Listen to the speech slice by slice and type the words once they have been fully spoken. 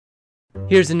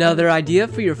Here's another idea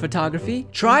for your photography.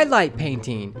 Try light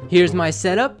painting. Here's my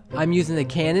setup. I'm using the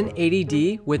Canon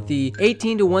 80D with the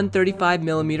 18 to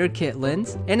 135mm kit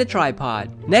lens and a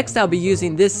tripod. Next, I'll be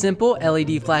using this simple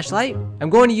LED flashlight. I'm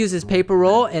going to use this paper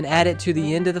roll and add it to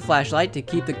the end of the flashlight to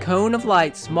keep the cone of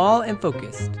light small and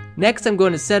focused. Next, I'm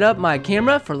going to set up my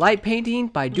camera for light painting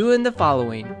by doing the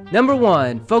following. Number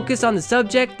 1, focus on the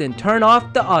subject, then turn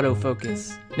off the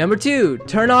autofocus. Number 2,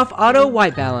 turn off auto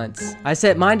white balance. I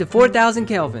set mine to 4000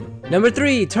 Kelvin. Number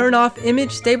 3, turn off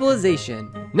image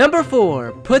stabilization. Number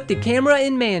 4, put the camera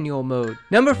in manual mode.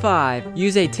 Number 5,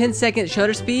 use a 10-second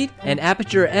shutter speed and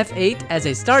aperture f8 as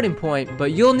a starting point,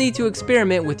 but you'll need to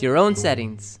experiment with your own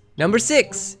settings. Number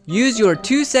 6, use your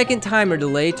 2-second timer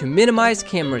delay to minimize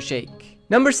camera shake.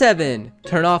 Number 7,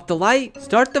 turn off the light,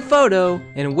 start the photo,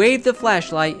 and wave the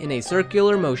flashlight in a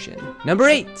circular motion. Number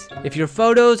 8, if your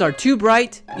photos are too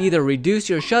bright, either reduce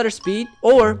your shutter speed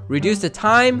or reduce the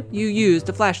time you use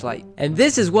the flashlight. And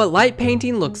this is what light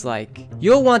painting looks like.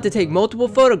 You'll want to take multiple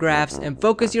photographs and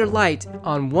focus your light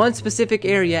on one specific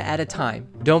area at a time.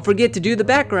 Don't forget to do the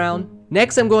background.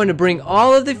 Next, I'm going to bring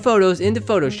all of the photos into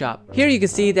Photoshop. Here you can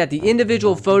see that the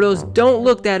individual photos don't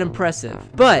look that impressive.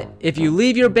 But if you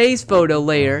leave your base photo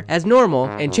layer as normal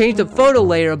and change the photo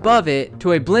layer above it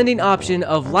to a blending option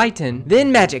of Lighten,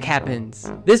 then magic happens.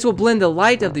 This will blend the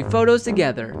light of the photos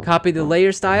together. Copy the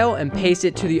layer style and paste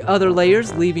it to the other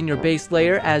layers, leaving your base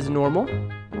layer as normal.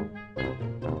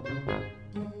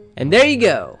 And there you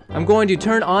go. I'm going to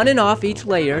turn on and off each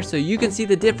layer so you can see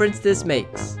the difference this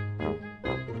makes.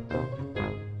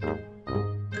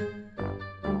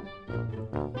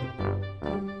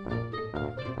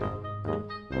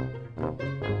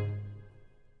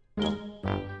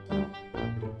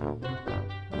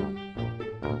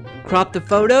 Crop the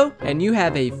photo, and you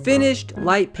have a finished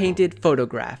light painted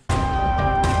photograph.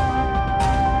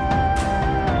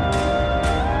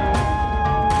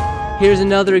 Here's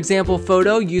another example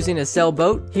photo using a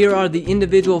sailboat. Here are the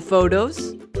individual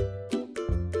photos.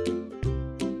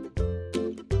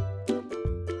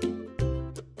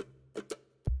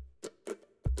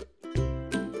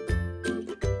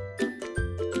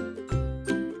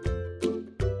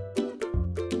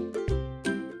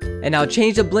 And I'll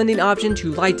change the blending option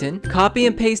to Lighten, copy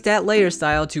and paste that layer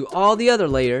style to all the other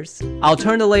layers. I'll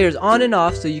turn the layers on and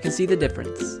off so you can see the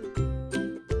difference.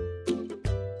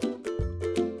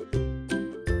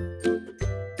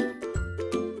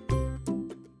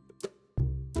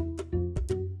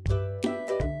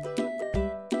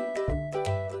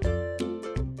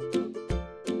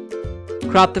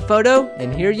 Crop the photo,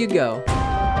 and here you go.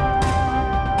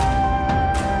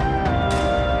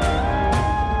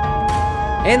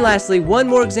 And lastly, one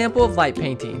more example of light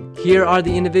painting. Here are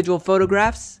the individual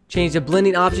photographs. Change the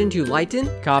blending option to Lighten,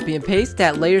 copy and paste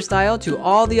that layer style to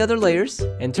all the other layers,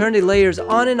 and turn the layers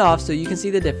on and off so you can see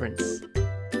the difference.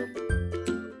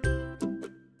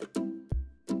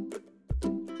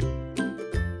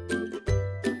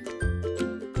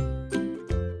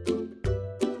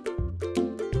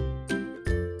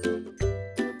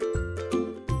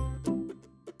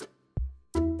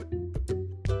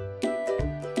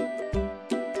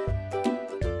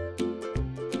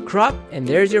 Crop, and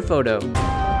there's your photo.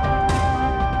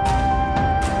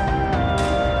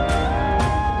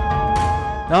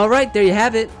 Alright, there you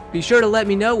have it. Be sure to let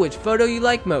me know which photo you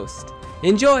like most.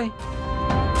 Enjoy!